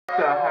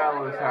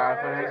what's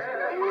happening.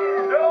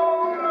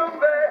 Don't look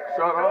back.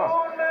 Shut up.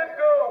 Don't let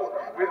go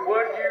with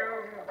what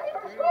you,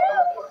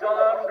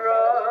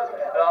 Sandra.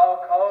 I'll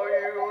call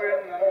you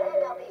in the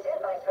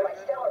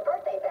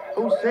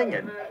Who's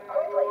singing?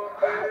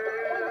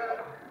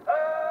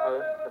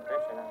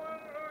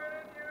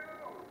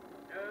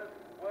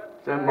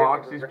 It's in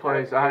Moxie's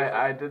place.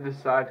 I did the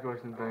side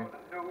question thing.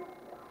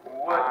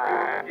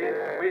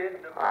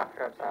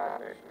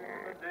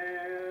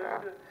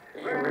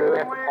 You really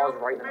have to pause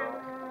right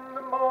now.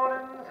 The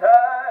morning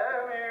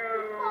time, you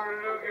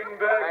looking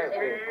back at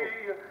me.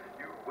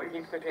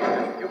 Keep switching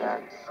missions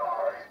back.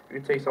 You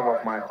can take some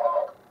off mine.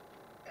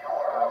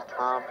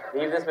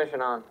 Leave this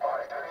mission on.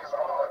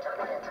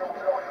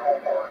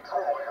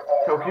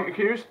 So can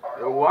you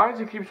why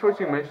does it keep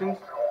switching missions?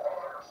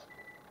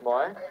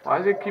 What? Why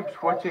does it keep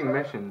switching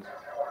missions?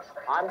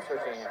 I'm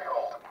switching it.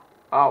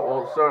 Oh,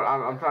 well, sir,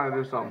 I'm trying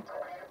to do something.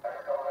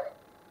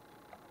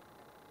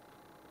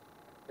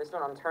 This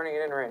one, I'm turning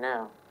it in right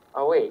now.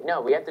 Oh, wait,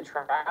 no, we have to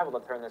travel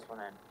to turn this one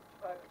in.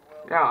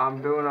 Yeah,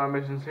 I'm doing our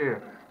missions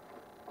here.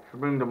 Should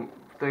bring the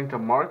thing to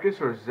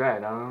Marcus or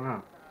Zed? I don't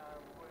know.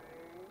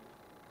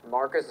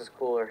 Marcus is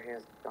cooler. He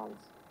has guns.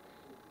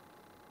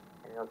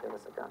 And he'll give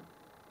us a gun.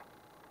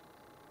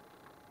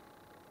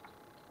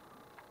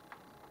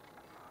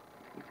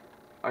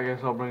 I guess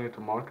I'll bring it to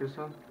Marcus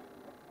then.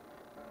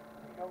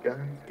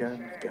 Guns,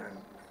 guns, guns.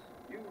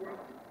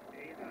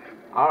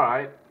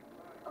 Alright.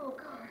 Oh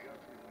god.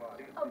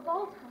 A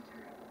vault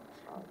hunter.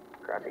 Oh,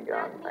 crappy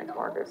gun. Thanks,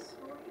 Marcus.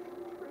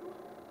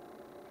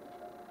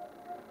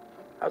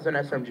 How's an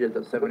SMG that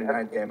does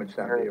 79 damage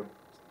sound to you?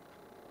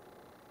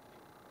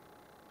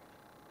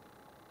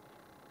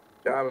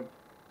 Job him.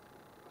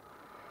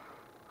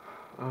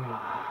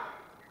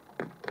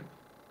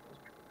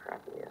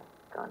 Crappy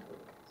gun.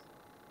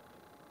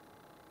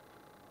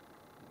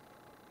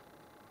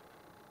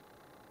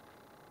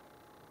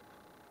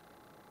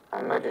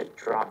 I might just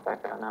drop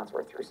that gun now. It's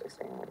worth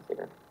 316 right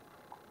here.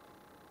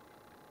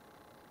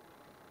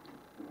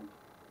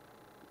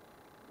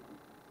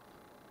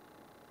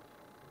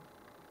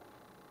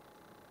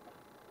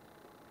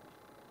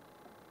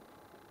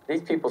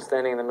 These people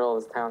standing in the middle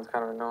of this town is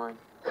kind of annoying.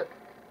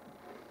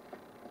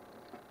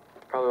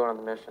 Probably one of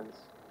the missions.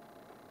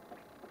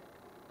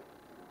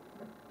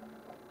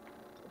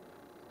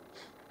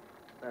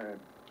 Alright.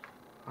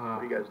 What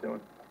are you guys doing?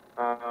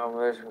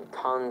 There's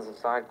tons of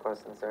side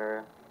quests in this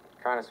area.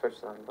 Trying to switch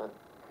them, but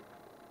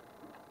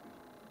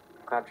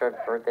Claptrap's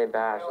birthday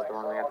bash is the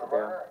one we have to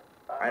do.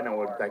 I know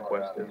what that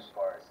quest is.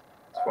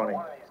 It's funny.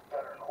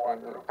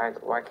 And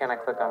why can't I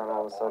click on it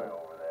all of a sudden?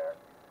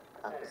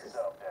 This is...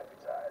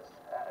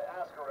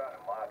 Ask around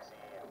in Moxie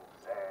and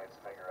Zed's,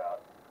 figure out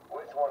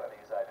which one of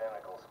these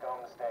identical scum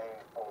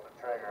stains pulled the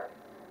trigger.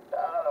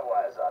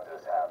 Otherwise, I'll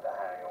just have to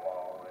hang them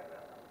all in.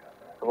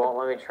 It won't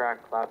let me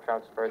track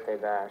Claptrap's birthday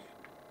bash.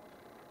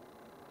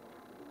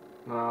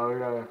 No, we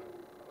gotta...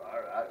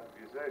 Alright,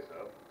 if you say so.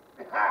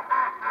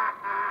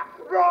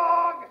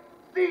 Wrong!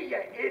 See ya,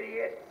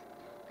 idiots!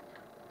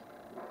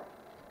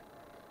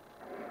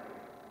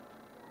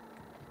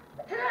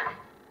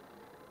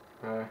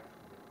 Okay.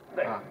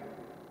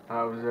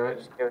 That was it.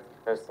 Just give it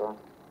the pistol.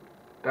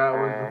 That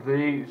was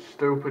the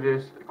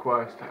stupidest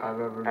quest I've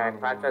ever done. Alright,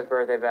 Claptrap's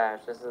birthday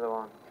bash. This is the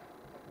one.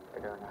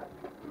 We're doing that.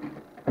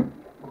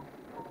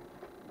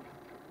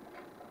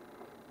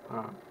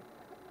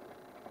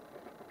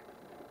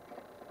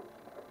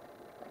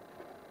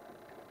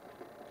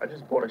 I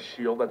just bought a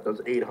shield that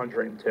does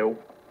 802.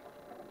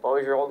 What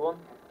was your old one?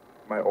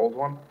 My old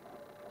one?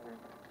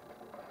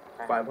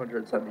 Okay.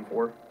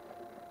 574.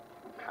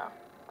 Oh,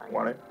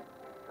 Want it?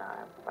 Nah,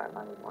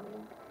 I need one.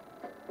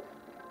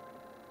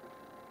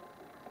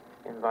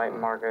 Invite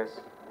Marcus,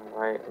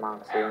 invite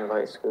Moxie,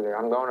 invite Scooter.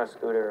 I'm going to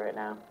Scooter right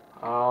now.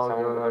 Oh,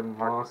 Someone good, invite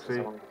Marcus and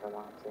Moxie. someone invite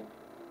Moxie.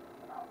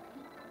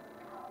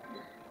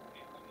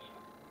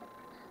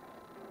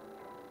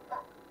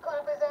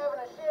 Clap is having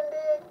a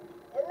shindig.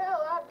 You know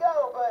I'd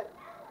go, but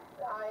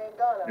I ain't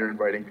gonna. You're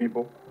inviting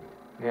people?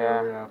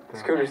 Yeah, we Yeah. have to.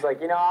 Scooter's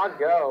like, I'll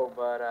go,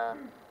 but I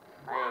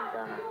ain't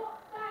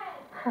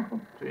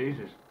gonna.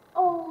 Jesus.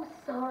 Oh,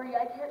 sorry,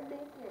 I can't make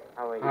it.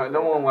 Oh, wait,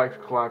 No one likes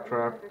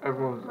Claptrap.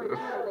 Everyone's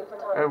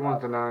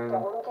denying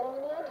him. Getting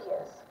any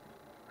ideas?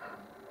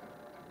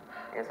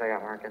 I guess I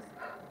got Marcus.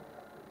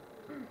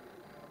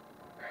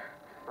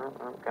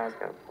 Oh, guys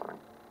got a point.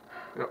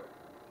 Yep.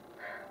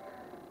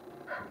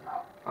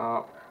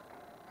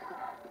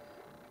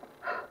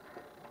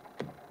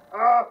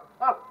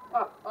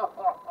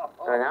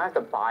 So now I have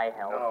to buy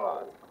health.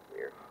 Oh, that's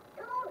weird.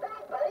 Come on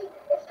back, buddy.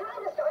 It's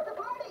time to start the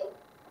party.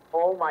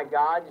 Oh my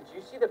god, did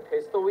you see the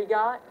pistol we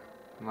got?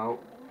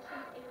 Nope.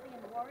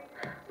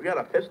 We got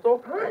a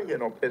pistol? I ain't get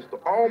no pistol.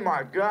 Oh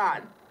my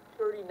god.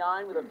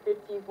 39 with a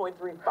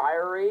 15.3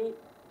 fire rate.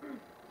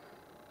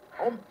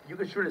 Oh, you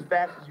can shoot as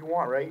fast as you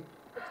want, right?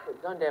 What's the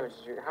gun damage?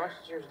 How much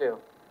does yours do?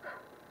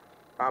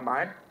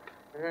 Mine?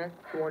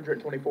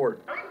 224.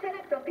 I set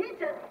up some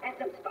pizza and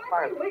some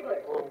sparkling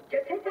wigglers.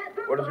 Just hit that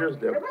button. What does yours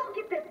do? And we'll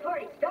get this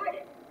party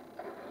started.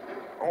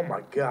 Oh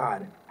my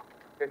god.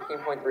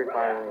 15.3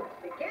 fire rate.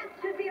 The guests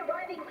should be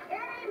arriving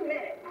any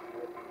minute.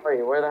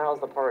 Wait, where the hell's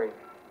the party?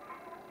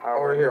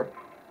 Over here.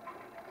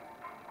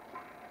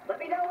 Let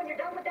me know when you're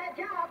done with that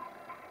job.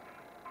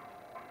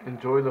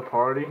 Enjoy the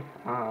party.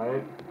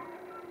 Alright.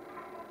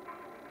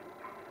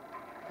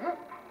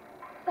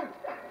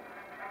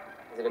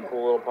 Is it a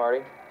cool little party?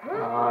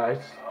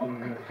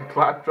 It's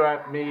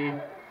Claptrap, me,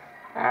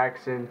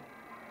 Axon,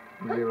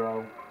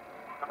 0.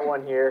 No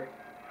one here.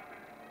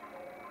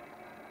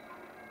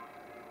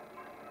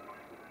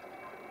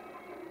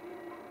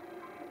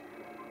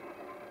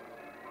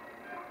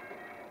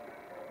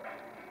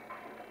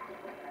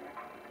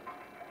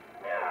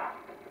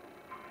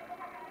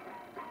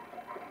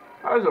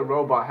 How does a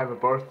robot have a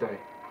birthday?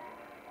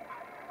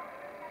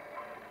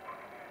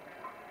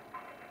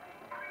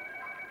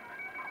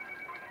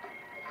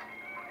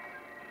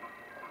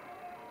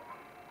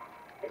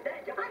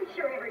 I'm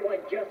sure everyone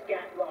just got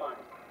lost.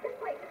 This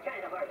place is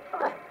kind of hard to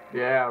find.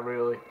 Yeah,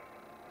 really.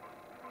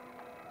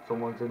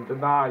 Someone's in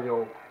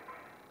denial.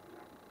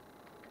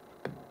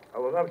 I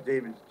love how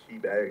David's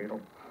teabagging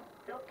him.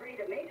 Feel free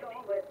to mingle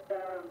with,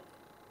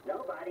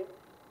 nobody.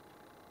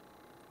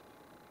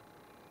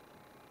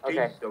 Okay.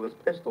 Jesus, though, this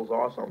pistol's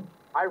awesome.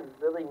 I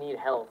really need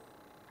health.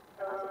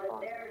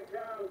 There's,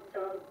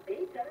 some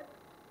pizza,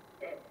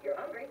 if you're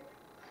hungry.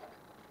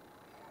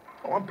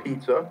 I want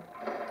pizza.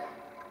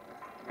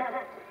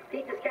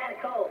 Pizza's kind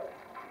of cold.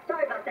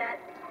 Sorry about that.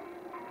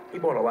 He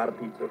bought a lot of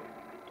pizza.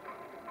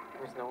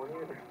 There's no one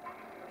either.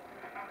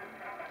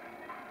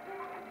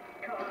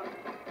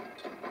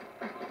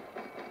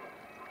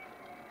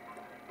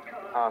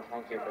 Oh,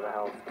 thank you for the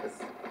health.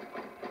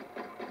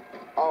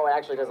 Oh, it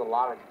actually does a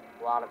lot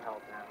of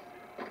health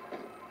now.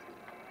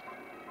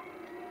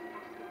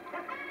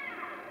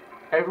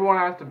 Everyone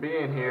has to be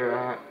in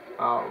here.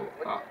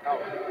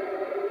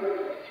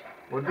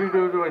 What do you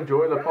do to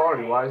enjoy the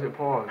party? Why is it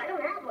paused? I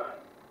don't have one.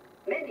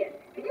 Minion,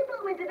 can you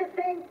go into this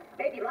thing?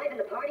 Maybe liven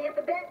the party up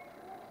a bit?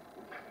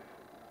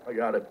 I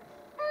got it.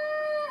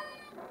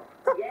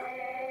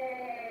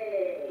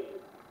 Yay!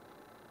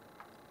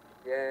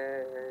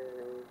 Yay.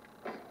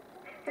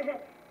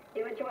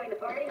 You enjoying the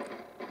party?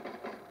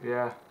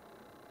 Yeah.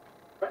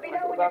 Let me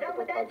know when you're done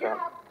with that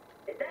job.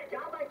 Is that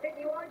job I sent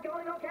you on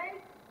going okay?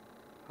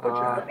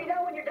 Let me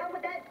know when you're done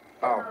with that.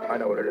 Oh, I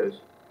know what it is.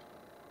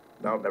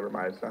 No, never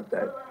mind. It's not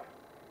that. Well,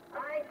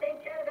 I think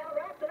that about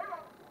wraps it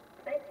up.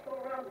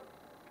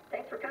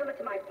 Thanks for coming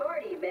to my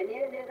party,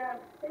 Minion.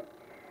 It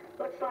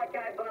looks like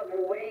I bought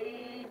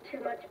way too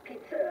much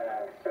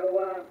pizza.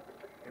 So,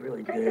 It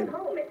really take did. it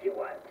home if you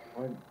want.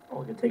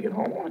 I can take it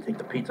home. I want to take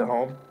the pizza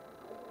home.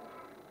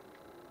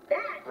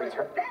 That was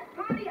the best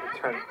party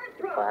I've ever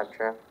thrown.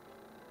 Claptrap.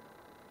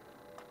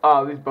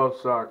 Oh, these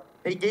both suck.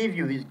 He gave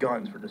you these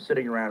guns for just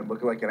sitting around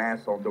looking like an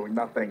asshole doing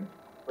nothing.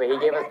 Wait, he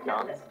gave us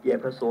guns? Yeah,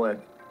 press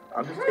select.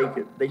 I'm just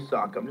taking. They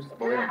suck.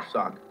 Well, they don't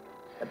suck.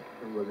 That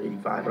was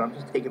 85, but I'm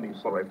just taking the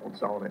assault rifle and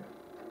selling it.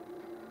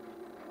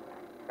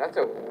 That's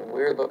a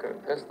weird looking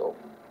pistol.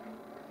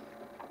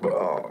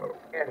 Oh,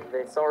 Yeah,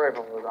 the assault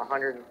rifle was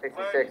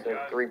 166 with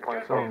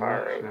 3.4 So much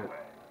fire rate. shit.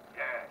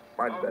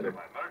 mine's better.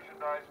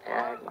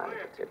 Yeah, I like mine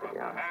too, to be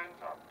honest.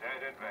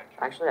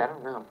 Actually, I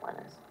don't know if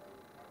mine is.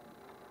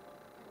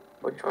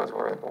 Which one's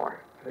worth more?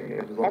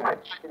 Yeah, just Oh look. my,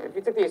 if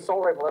you took the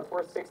assault rifle, that's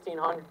worth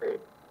 1,600.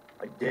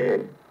 I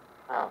did.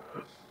 Oh.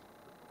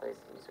 Place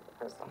you took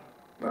the pistol.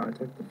 No, I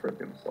took the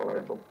frickin' assault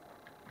rifle.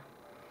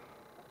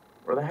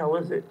 Where the hell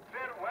is it?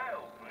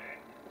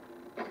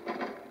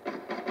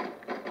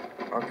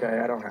 Okay,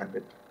 I don't have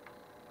it.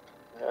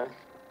 Yeah.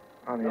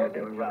 I don't need to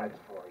do it right.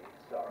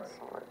 Assault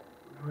rifle.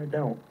 No, I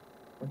don't.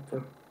 What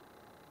the?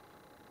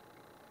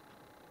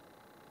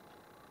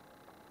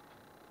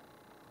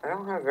 I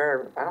don't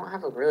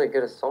have a really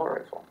good assault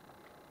rifle.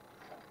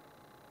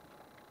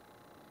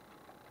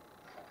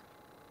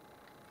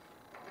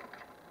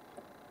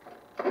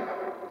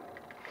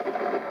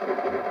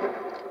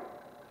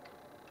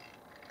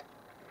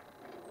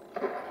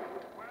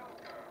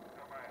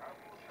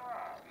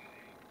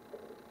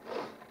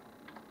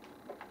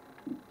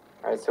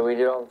 Alright, so we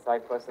did all the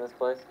side quests in this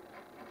place?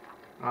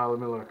 Let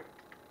me look.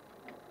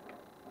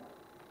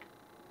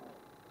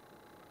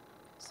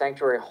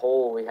 Sanctuary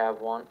Hole, we have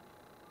one.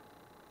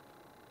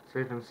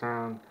 Safe and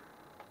sound.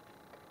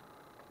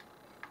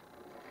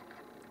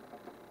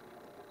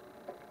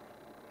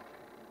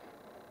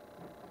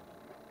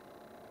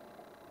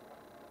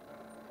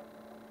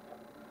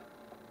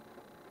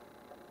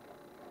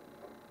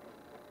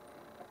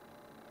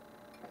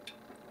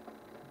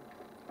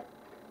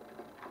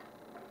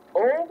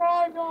 Oh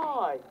my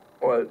god!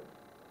 What?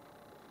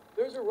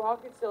 There's a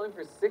rocket selling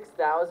for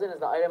 6,000 as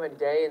the item a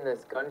day in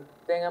this gun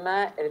thing I'm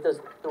at, and it does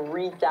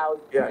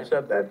 3,000. Yeah, I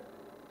said that.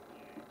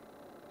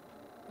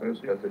 I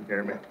just got to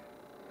hear me.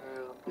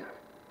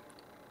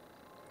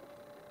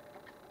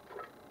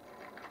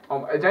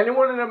 Is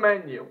anyone in the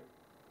menu?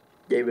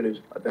 David is,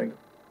 I think.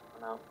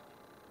 No.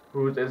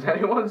 Is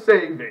anyone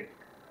saving?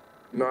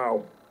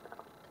 No.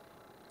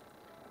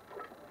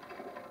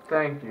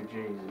 Thank you,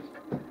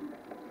 Jesus.